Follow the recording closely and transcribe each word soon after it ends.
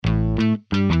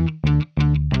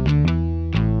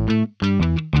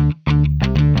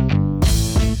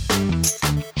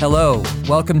Hello,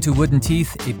 welcome to Wooden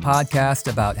Teeth, a podcast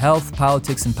about health,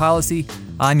 politics, and policy.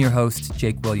 I'm your host,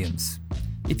 Jake Williams.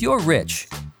 If you're rich,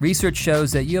 research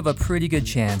shows that you have a pretty good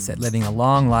chance at living a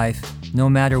long life, no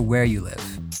matter where you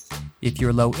live. If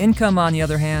you're low income, on the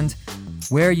other hand,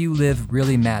 where you live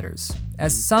really matters,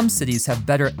 as some cities have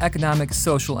better economic,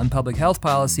 social, and public health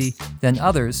policy than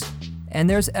others, and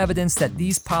there's evidence that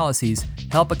these policies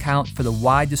help account for the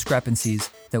wide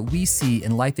discrepancies that we see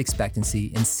in life expectancy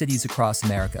in cities across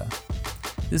America.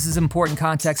 This is important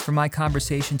context for my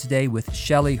conversation today with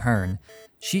Shelley Hearne.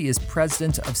 She is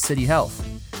president of CityHealth.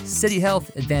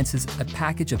 CityHealth advances a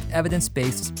package of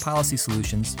evidence-based policy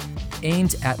solutions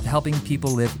aimed at helping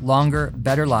people live longer,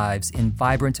 better lives in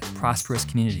vibrant, prosperous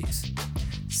communities.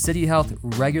 CityHealth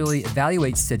regularly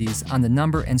evaluates cities on the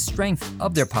number and strength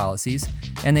of their policies,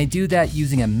 and they do that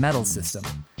using a medal system.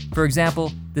 For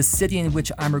example, the city in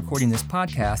which I'm recording this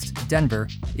podcast, Denver,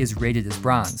 is rated as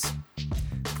bronze.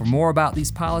 For more about these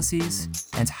policies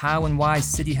and how and why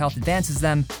CityHealth advances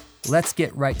them, let's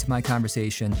get right to my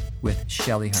conversation with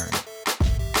Shelley Hearne.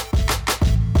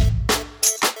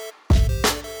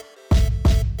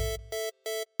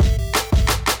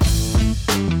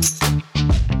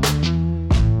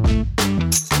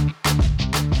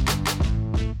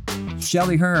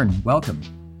 Shelley Hearne, welcome.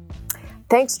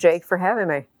 Thanks, Jake, for having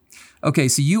me. Okay,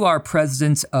 so you are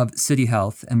president of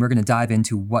CityHealth, and we're going to dive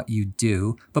into what you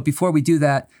do. But before we do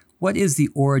that, what is the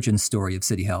origin story of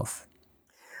CityHealth?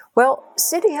 Well,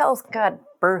 CityHealth got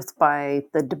birthed by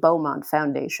the deBeaumont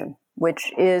Foundation,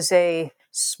 which is a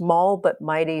small but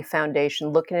mighty foundation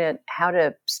looking at how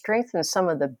to strengthen some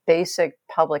of the basic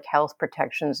public health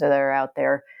protections that are out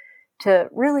there to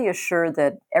really assure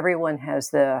that everyone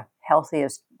has the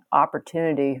healthiest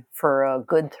opportunity for a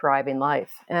good, thriving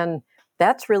life. And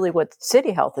that's really what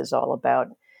CityHealth is all about.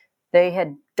 They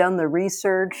had done the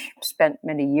research, spent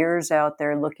many years out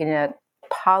there looking at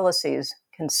policies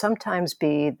can sometimes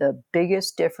be the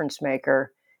biggest difference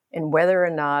maker in whether or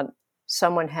not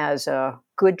someone has a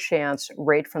good chance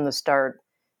right from the start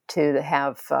to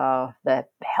have the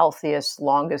healthiest,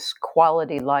 longest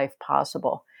quality life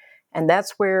possible. And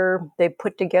that's where they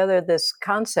put together this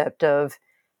concept of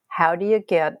how do you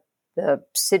get the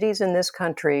cities in this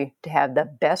country to have the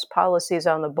best policies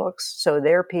on the books so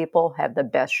their people have the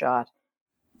best shot.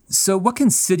 So what can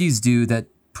cities do that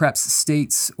perhaps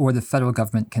states or the federal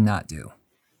government cannot do?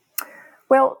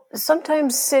 Well,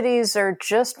 sometimes cities are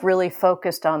just really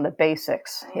focused on the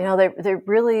basics. You know, they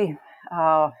really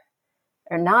are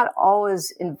not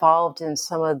always involved in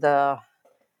some of the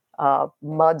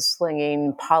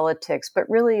mudslinging politics, but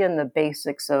really in the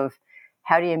basics of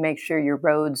how do you make sure your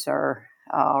roads are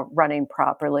running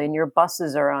properly and your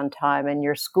buses are on time and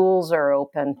your schools are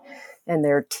open and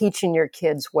they're teaching your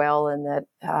kids well, and that,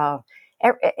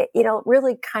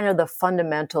 really kind of the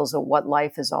fundamentals of what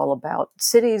life is all about.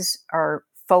 Cities are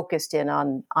focused in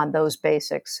on those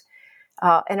basics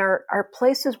and are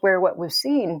places where what we've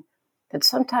seen that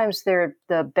sometimes they're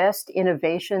the best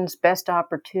innovations, best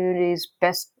opportunity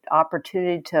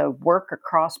to work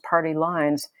across party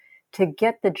lines to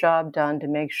get the job done, to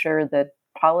make sure that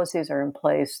policies are in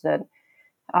place that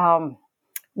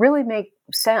really make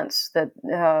sense, that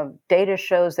data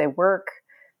shows they work,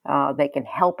 they can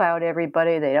help out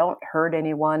everybody, they don't hurt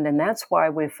anyone. And that's why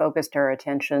we've focused our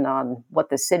attention on what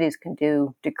the cities can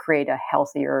do to create a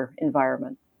healthier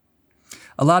environment.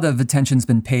 A lot of attention's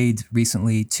been paid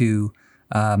recently to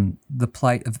the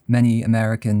plight of many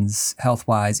Americans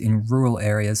health-wise in rural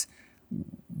areas.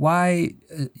 Why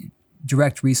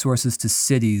direct resources to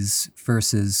cities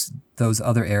versus those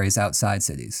other areas outside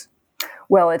cities?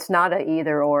 Well, it's not an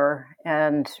either or,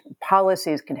 and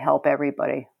policies can help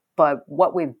everybody. But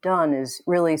what we've done is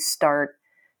really start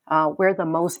where the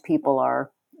most people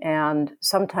are, and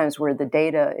sometimes where the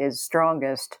data is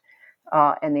strongest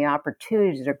and the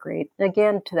opportunities are great. And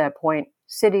again, to that point,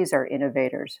 cities are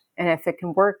innovators. And if it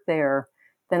can work there,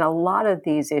 then a lot of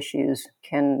these issues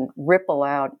can ripple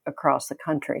out across the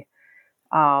country.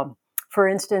 For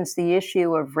instance, the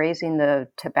issue of raising the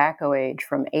tobacco age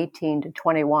from 18 to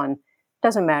 21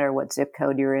 doesn't matter what zip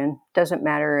code you're in. Doesn't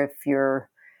matter if you're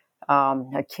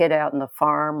a kid out in the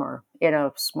farm or in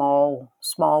a small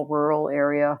rural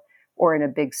area or in a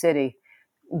big city.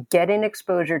 Getting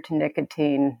exposure to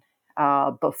nicotine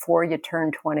before you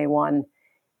turn 21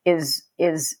 is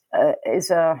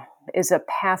a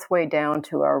pathway down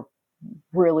to a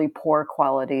really poor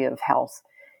quality of health.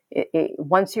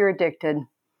 Once you're addicted,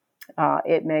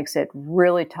 it makes it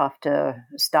really tough to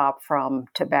stop from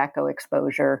tobacco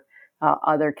exposure,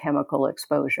 other chemical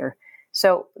exposure.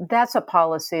 So that's a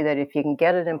policy that if you can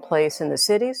get it in place in the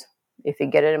cities, if you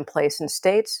get it in place in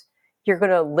states, you're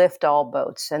going to lift all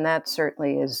boats. And that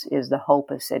certainly is the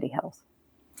hope of CityHealth.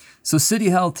 So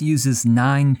CityHealth uses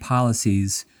 9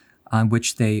 policies on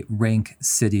which they rank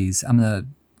cities. I'm going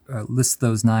to list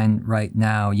those 9 right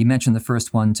now. You mentioned the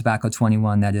first one, Tobacco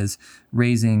 21, that is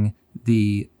raising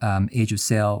the age of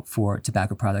sale for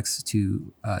tobacco products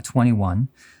to 21.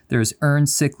 There's earned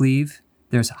sick leave.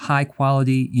 There's high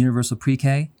quality universal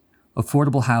pre-K,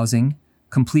 affordable housing,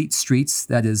 complete streets,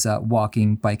 that is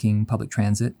walking, biking, public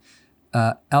transit,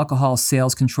 alcohol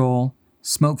sales control,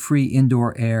 smoke-free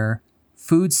indoor air,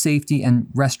 food safety and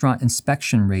restaurant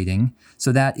inspection rating.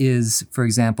 So that is, for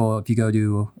example, if you go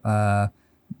to, I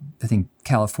think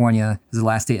California is the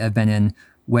last state I've been in,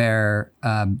 where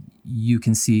you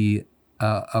can see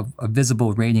a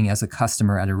visible rating as a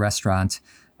customer at a restaurant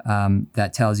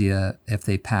that tells you if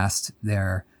they passed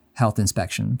their health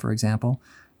inspection, for example.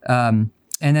 And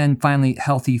then finally,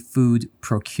 healthy food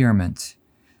procurement.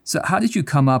 So how did you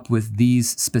come up with these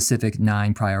specific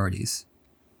 9 priorities?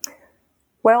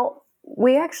 Well,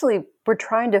 we actually were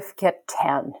trying to get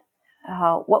 10.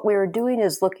 What we were doing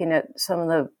is looking at some of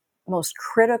the most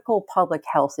critical public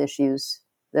health issues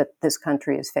that this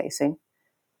country is facing.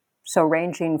 So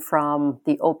ranging from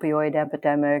the opioid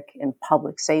epidemic and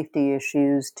public safety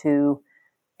issues to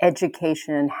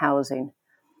education and housing.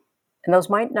 And those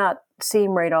might not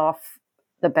seem right off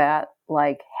the bat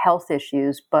like health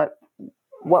issues, but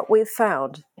what we've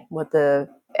found, what the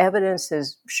evidence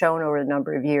has shown over a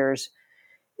number of years,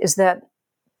 is that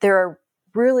there are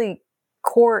really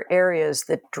core areas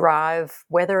that drive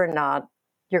whether or not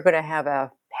you're going to have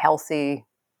a healthy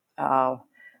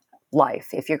life,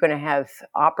 if you're going to have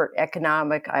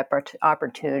economic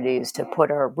opportunities to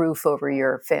put a roof over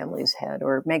your family's head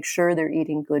or make sure they're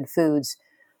eating good foods.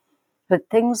 But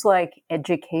things like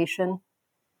education,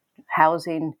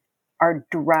 housing are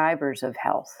drivers of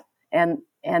health. And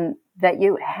that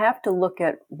you have to look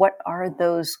at what are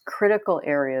those critical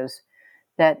areas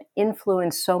that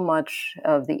influence so much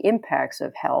of the impacts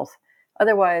of health.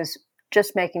 Otherwise,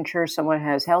 just making sure someone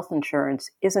has health insurance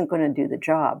isn't going to do the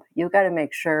job. You've got to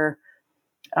make sure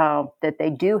that they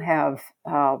do have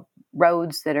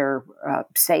roads that are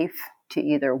safe to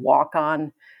either walk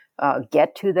on,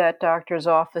 get to that doctor's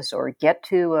office, or get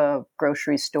to a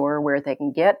grocery store where they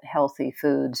can get healthy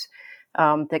foods.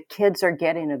 That kids are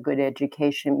getting a good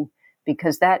education,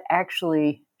 because that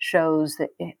actually shows that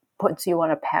it puts you on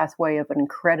a pathway of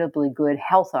incredibly good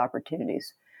health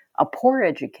opportunities. A poor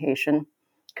education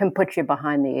can put you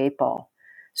behind the 8 ball.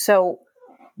 So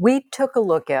we took a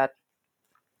look at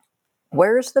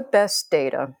where's the best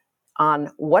data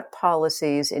on what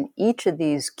policies in each of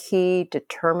these key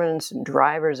determinants and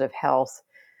drivers of health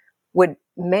would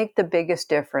make the biggest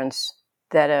difference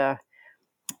that a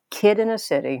kid in a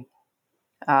city,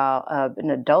 an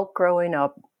adult growing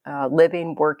up,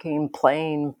 living, working,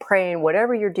 playing, praying,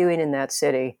 whatever you're doing in that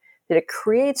city, that it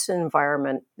creates an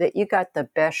environment that you got the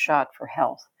best shot for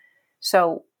health.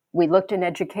 So we looked in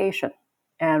education,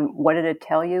 and what did it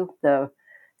tell you? The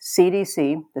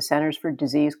CDC, the Centers for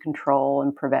Disease Control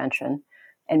and Prevention,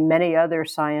 and many other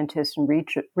scientists and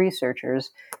researchers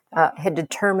had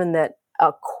determined that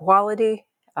a quality,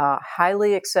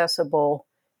 highly accessible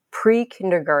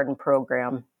pre-kindergarten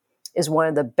program is one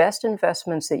of the best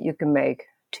investments that you can make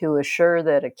to assure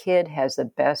that a kid has the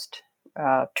best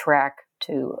track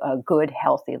to a good,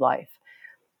 healthy life.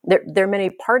 There are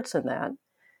many parts in that,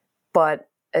 but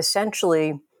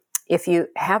essentially, if you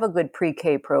have a good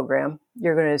pre-K program,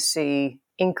 you're going to see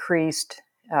increased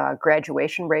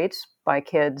graduation rates by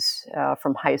kids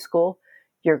from high school.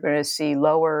 You're going to see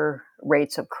lower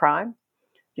rates of crime.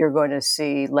 You're going to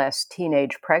see less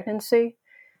teenage pregnancy.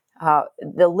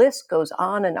 The list goes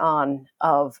on and on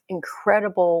of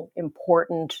incredible,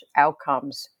 important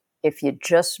outcomes if you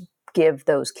just give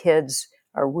those kids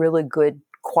a really good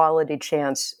quality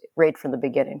chance right from the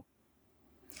beginning.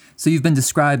 So you've been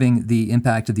describing the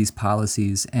impact of these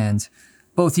policies, and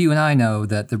both you and I know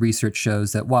that the research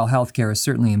shows that while healthcare is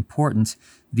certainly important,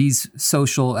 these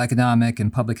social, economic,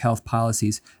 and public health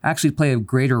policies actually play a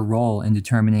greater role in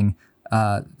determining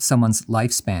someone's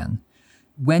lifespan.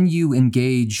 When you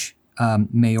engage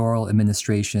mayoral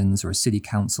administrations or city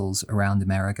councils around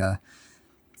America,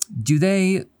 do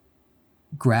they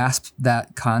grasp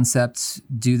that concept?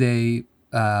 Do they,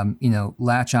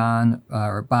 latch on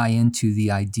or buy into the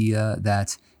idea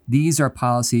that these are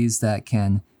policies that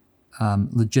can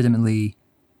legitimately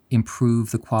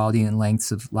improve the quality and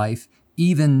lengths of life,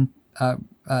 even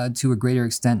to a greater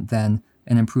extent than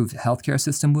an improved healthcare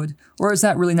system would? Or is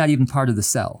that really not even part of the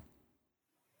sell?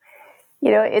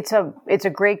 It's a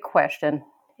great question.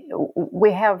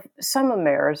 We have some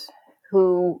mayors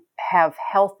who have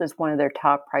health as one of their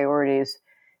top priorities,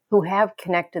 who have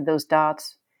connected those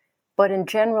dots. But in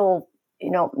general,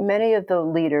 many of the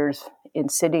leaders in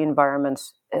city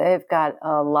environments, they've got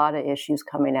a lot of issues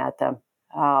coming at them.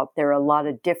 There are a lot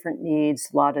of different needs,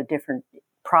 a lot of different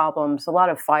problems, a lot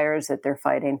of fires that they're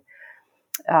fighting.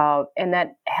 And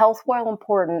that health, while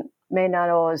important, may not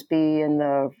always be in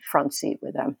the front seat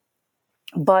with them.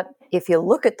 But if you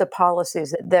look at the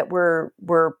policies that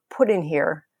we're putting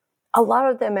here, a lot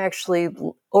of them actually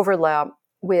overlap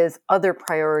with other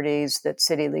priorities that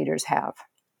city leaders have.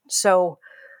 So,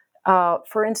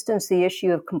 for instance, the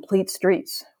issue of complete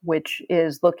streets, which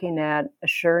is looking at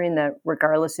assuring that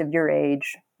regardless of your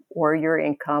age or your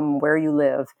income, where you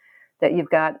live, that you've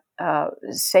got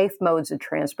safe modes of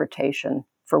transportation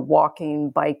for walking,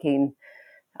 biking,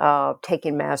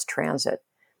 taking mass transit.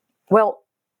 Well,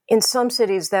 in some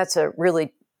cities, that's a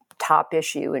really top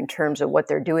issue in terms of what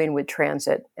they're doing with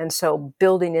transit. And so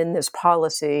building in this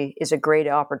policy is a great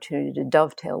opportunity to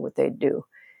dovetail what they do.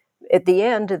 At the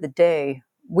end of the day,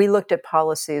 we looked at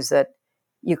policies that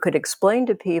you could explain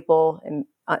to people and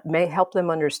may help them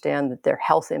understand that their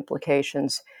health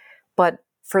implications. But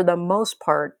for the most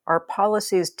part, our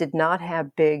policies did not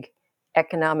have big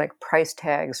economic price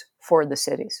tags for the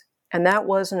cities. And that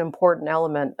was an important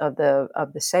element of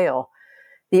the sale.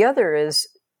 The other is,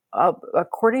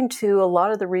 according to a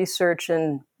lot of the research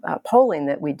and polling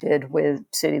that we did with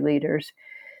city leaders,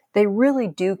 they really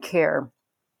do care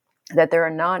that there are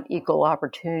not equal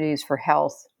opportunities for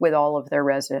health with all of their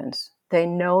residents. They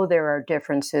know there are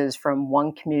differences from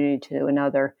one community to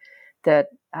another, that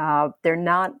they're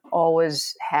not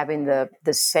always having the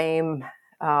same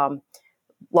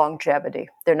longevity.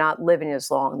 They're not living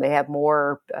as long. They have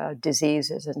more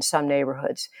diseases in some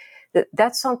neighborhoods.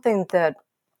 That's something that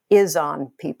is on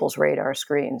people's radar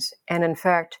screens. And in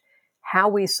fact, how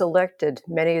we selected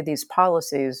many of these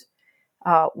policies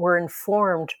were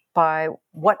informed by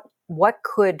what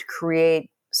could create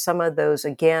some of those,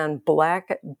 again,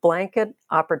 blanket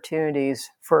opportunities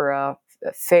for a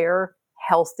fair,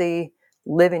 healthy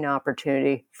living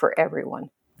opportunity for everyone.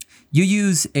 You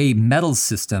use a medal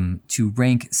system to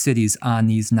rank cities on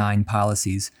these 9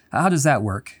 policies. How does that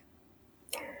work?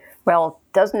 Well,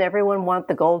 doesn't everyone want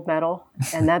the gold medal?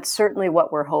 And that's certainly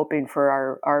what we're hoping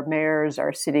for our mayors,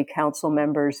 our city council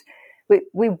members.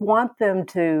 We want them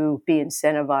to be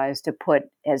incentivized to put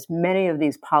as many of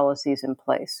these policies in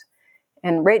place.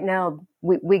 And right now,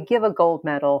 we give a gold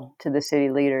medal to the city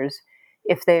leaders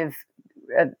if they've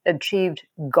achieved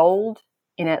gold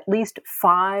in at least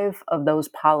 5 of those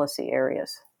policy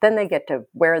areas. Then they get to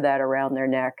wear that around their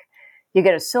neck. You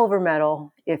get a silver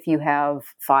medal if you have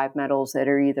 5 medals that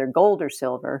are either gold or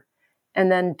silver.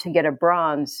 And then to get a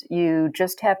bronze, you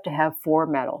just have to have 4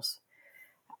 medals.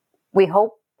 We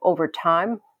hope over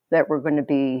time that we're going to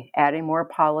be adding more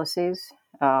policies,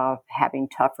 having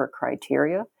tougher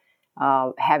criteria,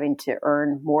 having to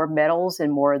earn more medals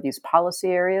in more of these policy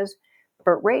areas.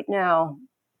 But right now,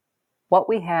 what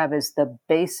we have is the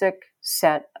basic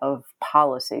set of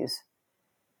policies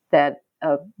that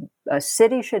a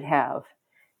city should have.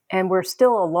 And we're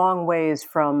still a long ways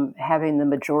from having the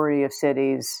majority of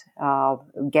cities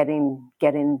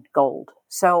getting gold.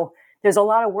 So there's a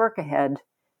lot of work ahead,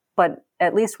 but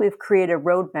at least we've created a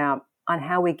roadmap on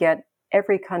how we get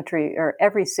every country or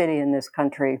every city in this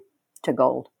country to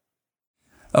gold.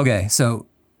 Okay, so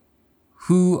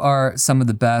who are some of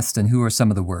the best and who are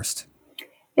some of the worst?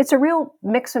 It's a real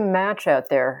mix and match out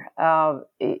there.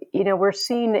 We're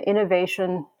seeing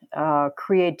innovation,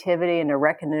 creativity, and a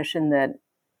recognition that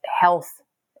health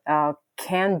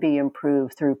can be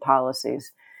improved through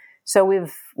policies. So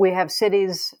we have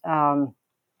cities that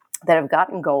have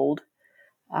gotten gold,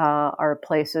 are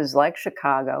places like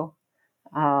Chicago,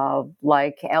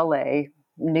 like LA,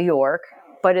 New York,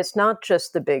 but it's not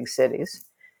just the big cities.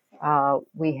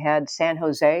 We had San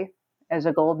Jose as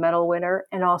a gold medal winner,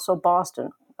 and also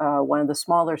Boston, one of the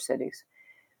smaller cities.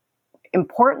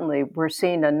 Importantly, we're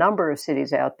seeing a number of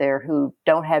cities out there who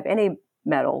don't have any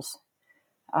medals,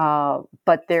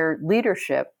 but their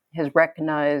leadership has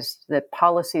recognized that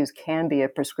policies can be a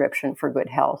prescription for good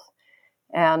health.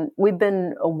 And we've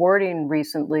been awarding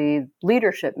recently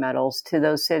leadership medals to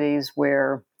those cities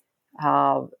where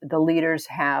the leaders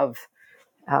have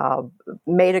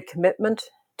made a commitment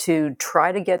to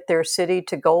try to get their city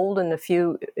to gold in a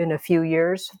few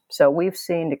years. So we've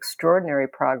seen extraordinary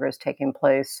progress taking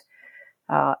place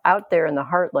out there in the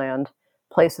heartland,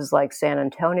 places like San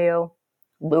Antonio,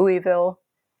 Louisville,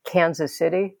 Kansas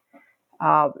City,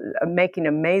 making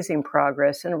amazing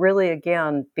progress. And really,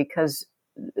 again, because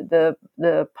the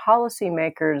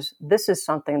policymakers, this is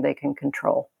something they can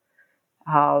control.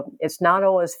 It's not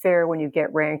always fair when you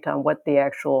get ranked on what the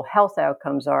actual health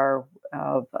outcomes are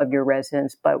of your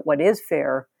residents, but what is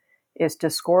fair is to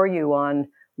score you on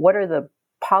what are the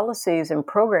policies and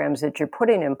programs that you're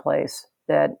putting in place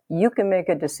that you can make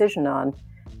a decision on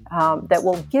that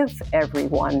will give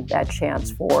everyone that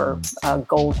chance for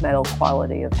gold medal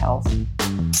quality of health.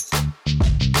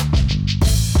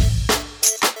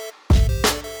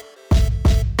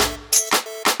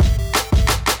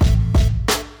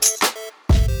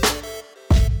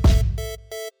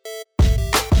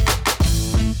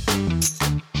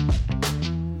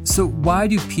 So why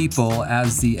do people,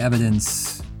 as the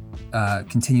evidence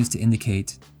continues to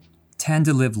indicate, tend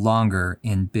to live longer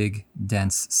in big,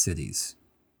 dense cities?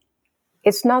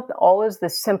 It's not always the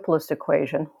simplest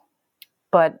equation,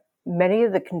 but many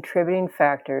of the contributing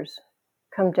factors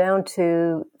come down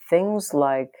to things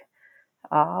like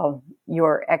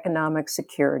your economic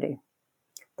security,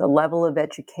 the level of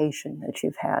education that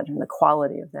you've had, and the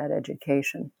quality of that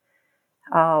education.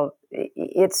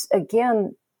 It's,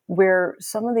 again, where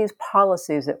some of these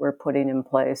policies that we're putting in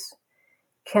place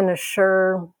can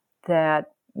assure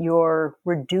that you're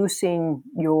reducing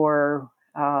your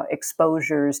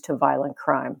exposures to violent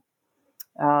crime,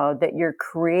 that you're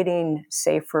creating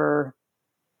safer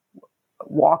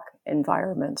walk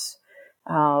environments,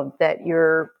 that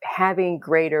you're having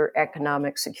greater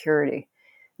economic security.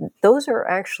 Those are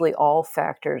actually all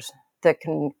factors that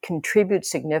can contribute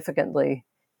significantly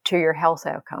to your health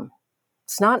outcome.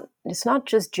 It's not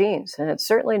just genes, and it's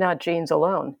certainly not genes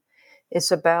alone.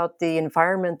 It's about the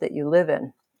environment that you live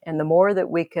in. And the more that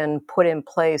we can put in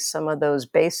place some of those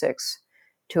basics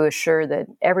to assure that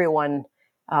everyone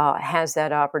has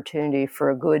that opportunity for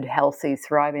a good, healthy,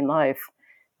 thriving life,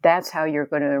 that's how you're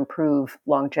going to improve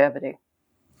longevity.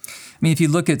 I mean, if you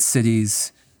look at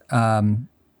cities, by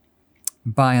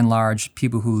and large,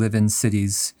 people who live in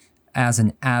cities as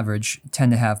an average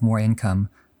tend to have more income.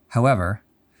 However,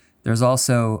 there's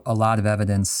also a lot of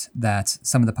evidence that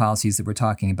some of the policies that we're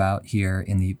talking about here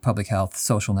in the public health,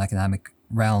 social, and economic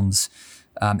realms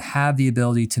have the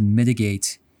ability to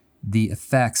mitigate the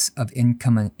effects of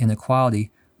income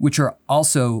inequality, which are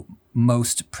also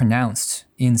most pronounced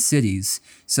in cities.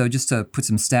 So just to put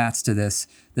some stats to this,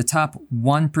 the top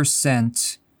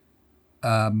 1%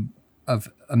 of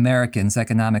Americans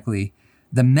economically,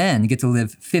 the men get to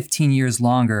live 15 years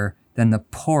longer than the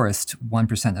poorest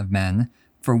 1% of men.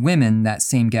 For women, that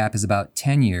same gap is about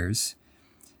 10 years.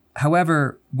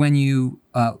 However, when you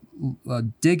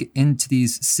dig into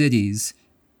these cities,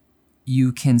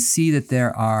 you can see that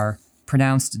there are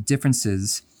pronounced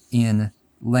differences in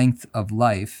length of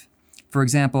life. For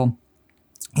example,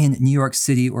 in New York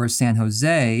City or San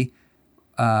Jose,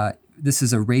 this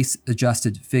is a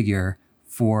race-adjusted figure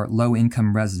for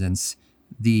low-income residents.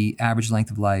 The average length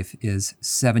of life is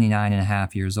 79 and a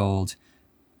half years old,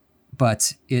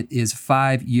 but it is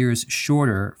 5 years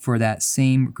shorter for that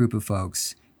same group of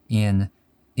folks in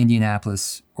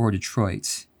Indianapolis or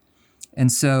Detroit.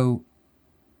 And so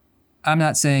I'm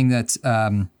not saying that,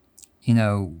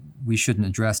 we shouldn't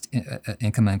address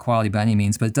income inequality by any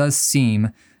means, but it does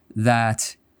seem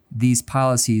that these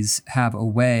policies have a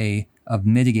way of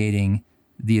mitigating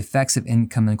the effects of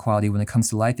income inequality when it comes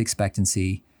to life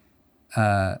expectancy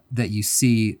that you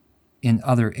see in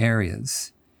other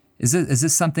areas. Is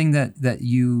this something that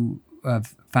you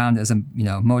have found as a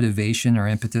motivation or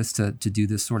impetus to do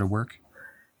this sort of work?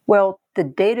 Well, the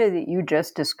data that you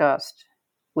just discussed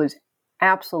was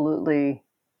absolutely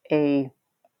a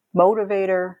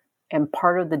motivator and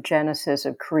part of the genesis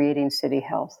of creating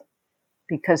CityHealth.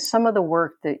 Because some of the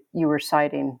work that you were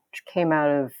citing, which came out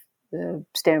of the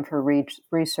Stanford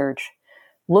research,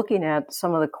 looking at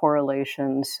some of the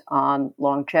correlations on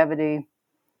longevity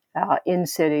in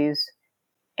cities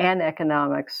and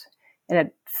economics, and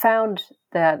it found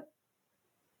that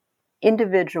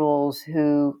individuals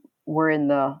who were in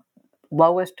the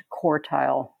lowest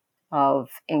quartile of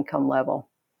income level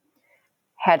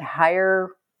had higher,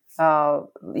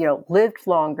 lived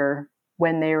longer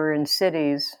when they were in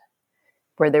cities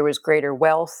where there was greater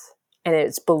wealth, and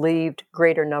it's believed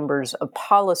greater numbers of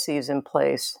policies in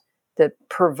place that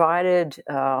provided,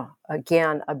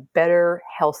 again, a better,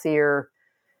 healthier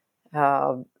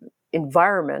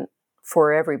environment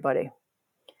for everybody.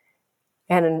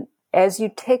 And as you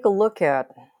take a look at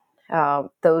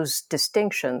those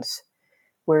distinctions,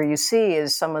 where you see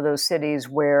is some of those cities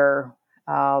where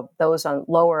those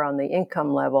lower on the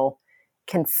income level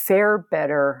can fare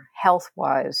better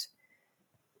health-wise,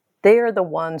 they are the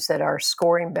ones that are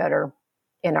scoring better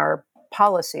in our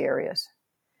policy areas.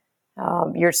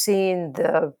 You're seeing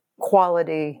the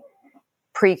quality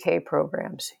pre-K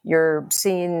programs. You're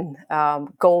seeing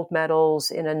gold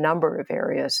medals in a number of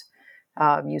areas.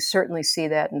 You certainly see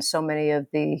that in so many of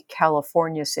the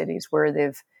California cities where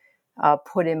they've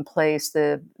put in place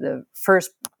the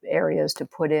first areas to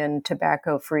put in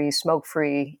tobacco-free,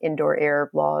 smoke-free indoor air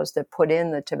laws, that put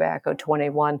in the tobacco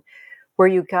 21, where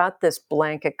you got this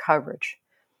blanket coverage.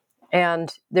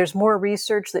 And there's more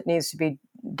research that needs to be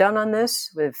done on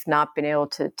this. We've not been able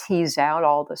to tease out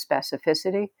all the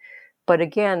specificity. But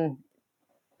again,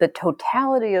 the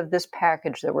totality of this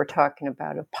package that we're talking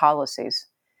about of policies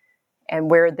and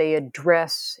where they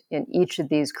address in each of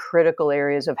these critical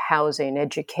areas of housing,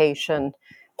 education,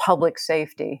 public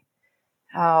safety,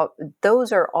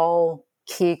 those are all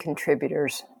key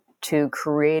contributors to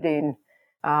creating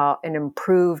an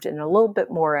improved and a little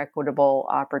bit more equitable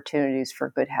opportunities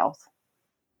for good health.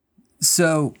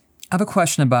 So I have a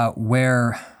question about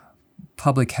where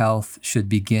public health should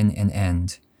begin and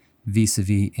end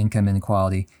vis-a-vis income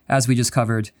inequality. As we just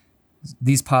covered,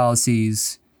 these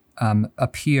policies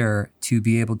appear to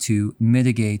be able to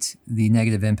mitigate the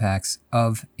negative impacts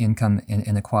of income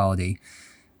inequality.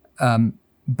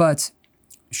 But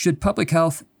should public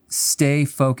health stay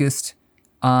focused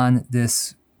on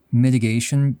this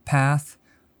mitigation path?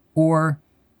 Or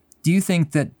do you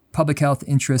think that public health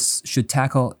interests should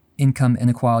tackle income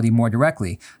inequality more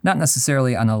directly, not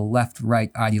necessarily on a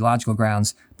left-right ideological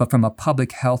grounds, but from a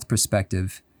public health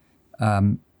perspective,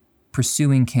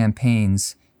 pursuing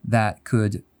campaigns that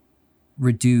could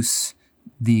reduce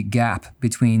the gap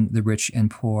between the rich and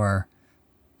poor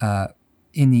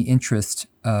in the interest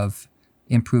of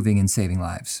improving and saving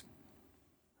lives?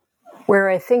 Where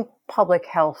I think public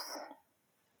health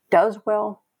does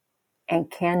well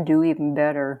and can do even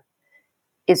better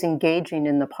is engaging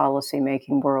in the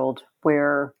policymaking world,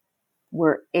 where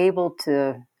we're able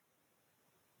to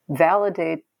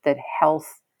validate that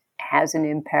health has an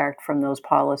impact from those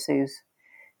policies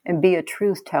and be a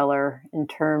truth teller in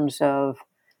terms of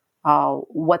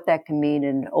what that can mean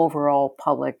in overall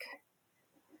public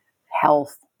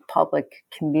health, public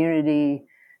community,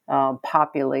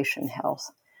 population health.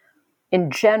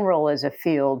 In general, as a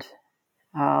field,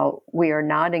 we are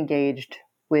not engaged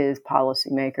with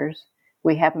policymakers.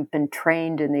 We haven't been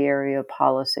trained in the area of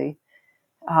policy.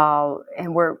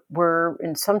 And we're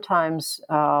in sometimes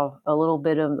a little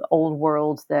bit of the old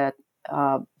world that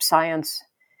science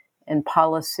and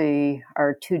policy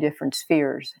are two different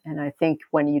spheres. And I think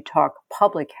when you talk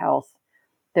public health,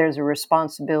 there's a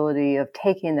responsibility of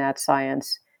taking that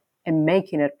science and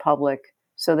making it public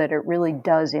so that it really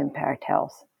does impact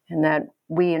health, and that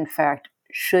we, in fact,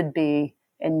 should be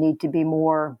and need to be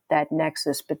more that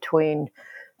nexus between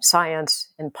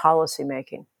science and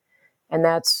policymaking. And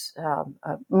that's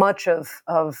much of,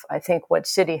 I think, what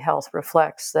CityHealth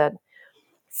reflects, that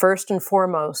first and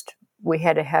foremost, we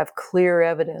had to have clear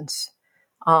evidence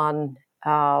on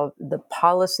the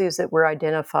policies that were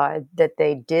identified, that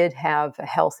they did have a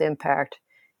health impact.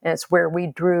 And it's where we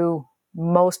drew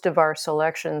most of our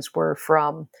selections were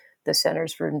from the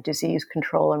Centers for Disease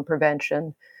Control and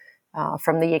Prevention,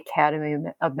 from the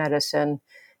Academy of Medicine,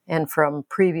 and from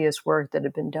previous work that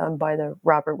had been done by the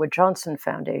Robert Wood Johnson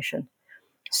Foundation.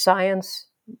 Science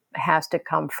has to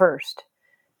come first.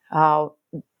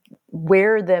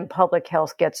 Where then public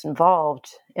health gets involved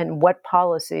and what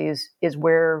policies is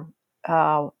where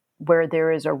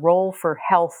there is a role for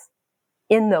health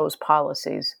in those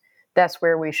policies. That's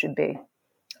where we should be.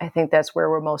 I think that's where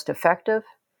we're most effective.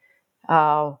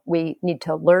 We need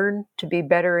to learn to be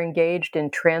better engaged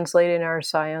in translating our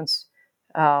science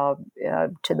to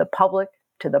the public,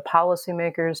 to the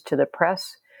policymakers, to the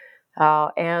press.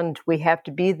 And we have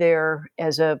to be there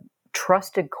as a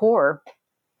trusted core.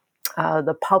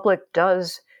 The public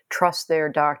does trust their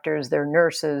doctors, their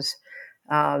nurses,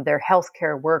 their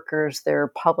healthcare workers, their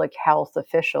public health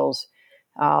officials.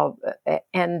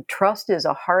 And trust is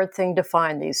a hard thing to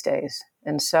find these days.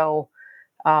 And so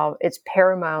it's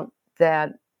paramount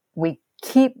that we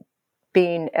keep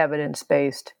being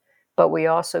evidence-based, but we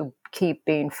also keep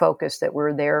being focused that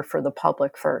we're there for the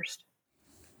public first.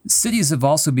 Cities have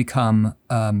also become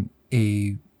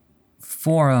a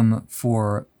forum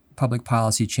for public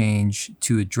policy change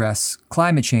to address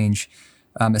climate change,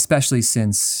 especially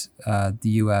since the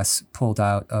U.S. pulled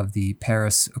out of the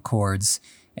Paris Accords.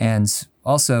 And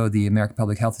also the American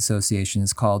Public Health Association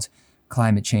has called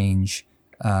climate change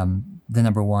the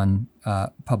number one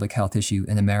public health issue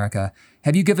in America.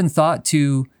 Have you given thought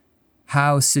to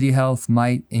how CityHealth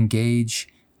might engage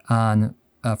on,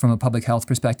 from a public health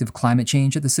perspective, climate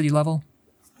change at the city level?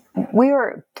 We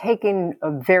are taking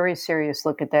a very serious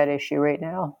look at that issue right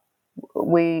now.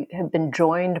 We have been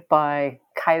joined by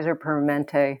Kaiser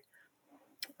Permanente,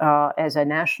 as a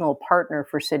national partner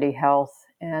for CityHealth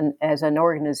and as an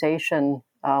organization,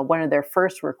 one of their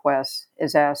first requests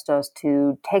is asked us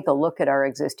to take a look at our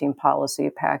existing policy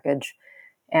package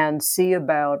and see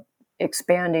about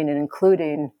expanding and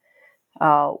including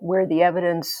where the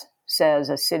evidence says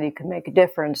a city can make a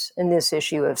difference in this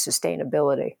issue of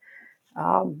sustainability,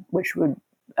 which would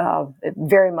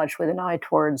very much with an eye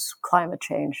towards climate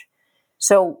change.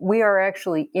 So we are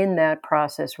actually in that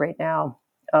process right now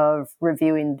of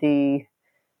reviewing the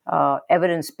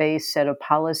evidence-based set of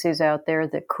policies out there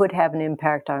that could have an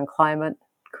impact on climate,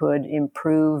 could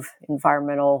improve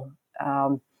environmental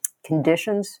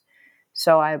conditions.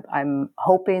 So I'm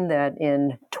hoping that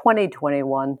in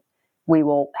 2021, we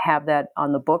will have that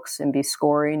on the books and be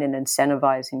scoring and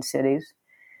incentivizing cities.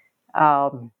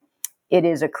 It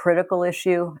is a critical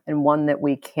issue and one that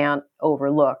we can't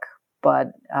overlook,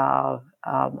 but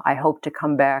I hope to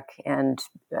come back and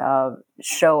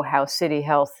show how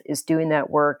CityHealth is doing that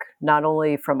work, not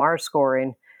only from our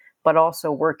scoring, but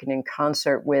also working in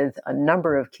concert with a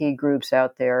number of key groups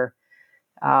out there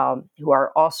who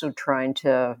are also trying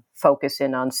to focus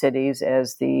in on cities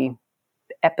as the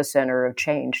epicenter of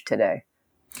change today.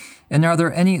 And are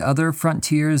there any other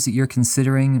frontiers that you're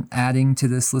considering adding to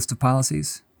this list of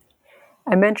policies?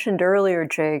 I mentioned earlier,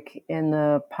 Jake, in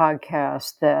the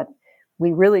podcast that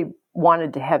we really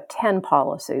wanted to have 10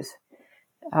 policies.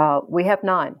 We have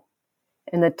 9.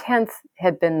 And the 10th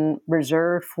had been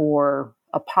reserved for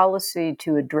a policy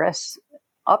to address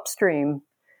upstream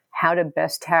how to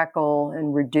best tackle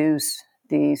and reduce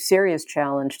the serious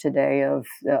challenge today of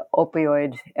the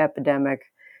opioid epidemic,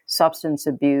 substance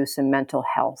abuse, and mental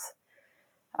health.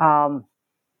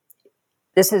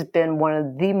 This has been one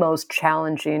of the most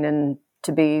challenging and,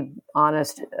 to be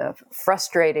honest,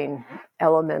 frustrating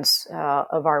elements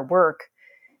of our work,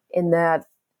 in that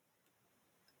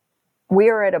we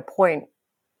are at a point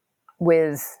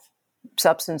with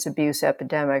substance abuse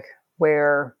epidemic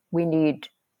where we need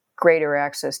greater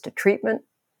access to treatment,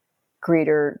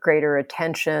 greater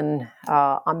attention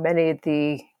on many of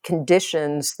the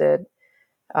conditions that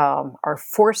are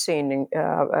forcing,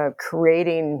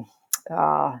 creating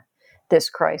this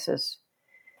crisis.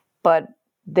 But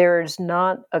there's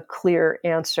not a clear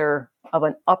answer of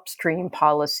an upstream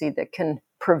policy that can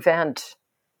prevent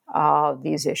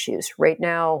these issues. Right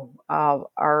now,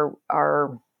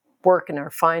 our work and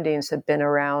our findings have been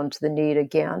around the need,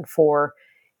 again, for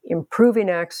improving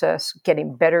access,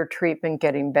 getting better treatment,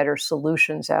 getting better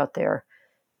solutions out there.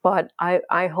 But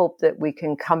I hope that we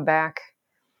can come back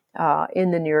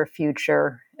in the near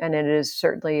future, and it is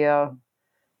certainly a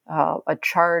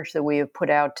charge that we have put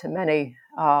out to many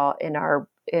in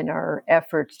our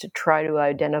efforts to try to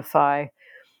identify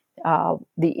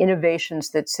the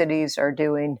innovations that cities are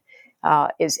doing.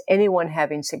 Is anyone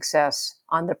having success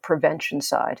on the prevention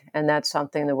side? And that's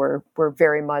something that we're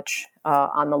very much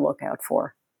on the lookout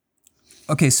for.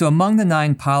 Okay, so among the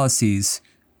 9 policies,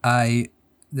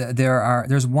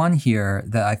 there's one here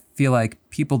that I feel like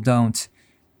people don't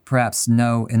perhaps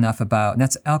know enough about, and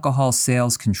that's alcohol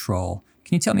sales control.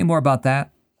 Can you tell me more about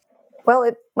that? Well,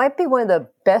 it might be one of the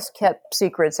best kept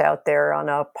secrets out there on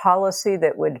a policy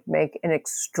that would make an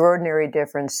extraordinary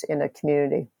difference in a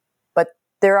community. But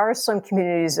there are some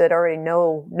communities that already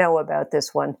know about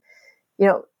this one. You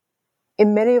know,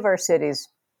 in many of our cities,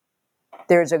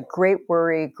 there's a great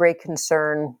worry, great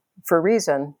concern, for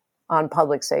reason, on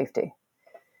public safety.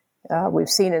 We've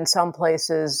seen in some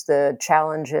places the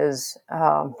challenges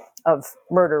of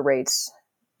murder rates,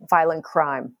 violent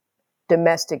crime,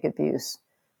 domestic abuse,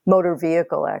 motor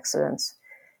vehicle accidents.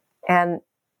 And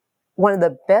one of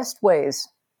the best ways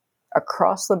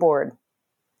across the board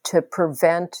to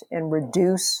prevent and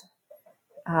reduce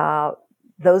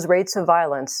those rates of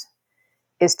violence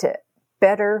is to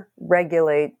better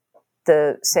regulate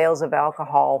the sales of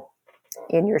alcohol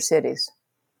in your cities.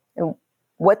 And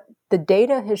what the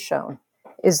data has shown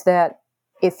is that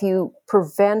if you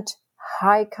prevent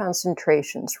high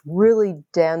concentrations, really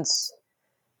dense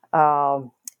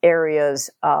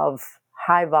areas of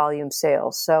high volume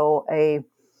sales, so a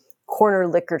corner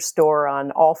liquor store on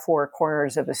all 4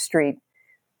 corners of a street,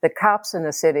 the cops in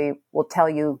the city will tell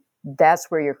you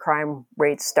that's where your crime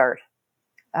rates start.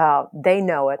 They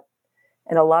know it,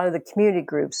 and a lot of the community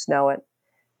groups know it,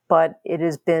 but it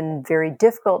has been very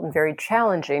difficult and very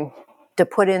challenging to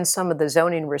put in some of the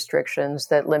zoning restrictions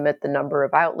that limit the number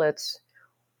of outlets,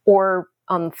 or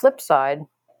on the flip side,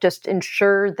 just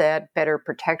ensure that better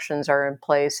protections are in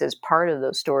place as part of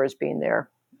those stores being there.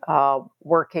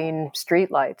 Working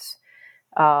streetlights,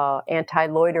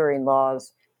 anti-loitering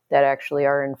laws that actually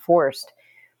are enforced.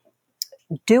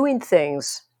 Doing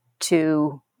things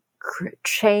to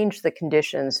change the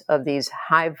conditions of these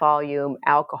high volume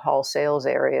alcohol sales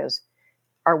areas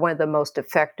are one of the most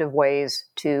effective ways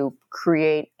to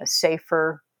create a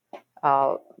safer,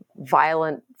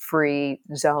 violent-free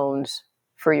zones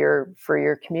for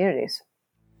your communities.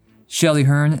 Shelley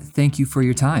Hearne, thank you for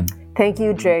your time. Thank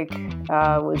you, Jake. It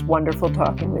was wonderful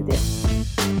talking with you.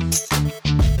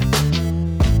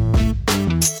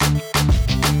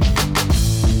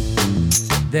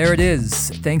 There it is.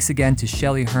 Thanks again to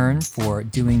Shelley Hearne for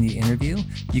doing the interview.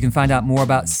 You can find out more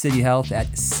about CityHealth at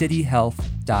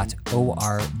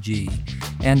cityhealth.org.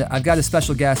 And I've got a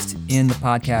special guest in the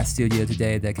podcast studio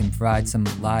today that can provide some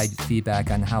live feedback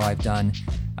on how I've done.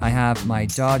 I have my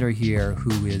daughter here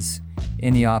who is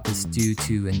in the office due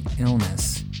to an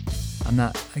illness.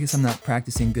 I guess I'm not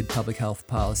practicing good public health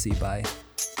policy by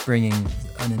bringing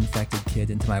an infected kid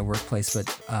into my workplace,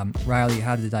 but Riley,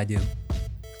 how did I do?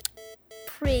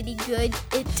 Pretty good.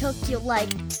 It took you like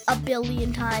a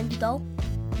billion times, though.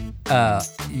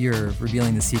 You're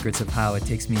revealing the secrets of how it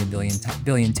takes me a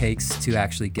billion takes to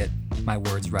actually get my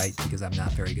words right, because I'm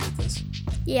not very good at this.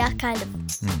 Yeah, kind of.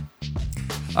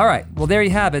 All right. Well, there you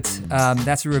have it.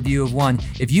 That's a review of one.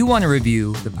 If you want to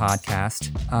review the podcast,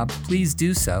 please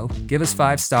do so. Give us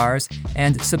 5 stars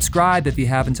and subscribe if you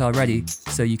haven't already,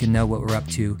 so you can know what we're up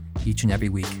to each and every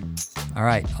week. All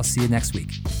right. I'll see you next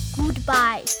week.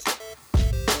 Goodbye.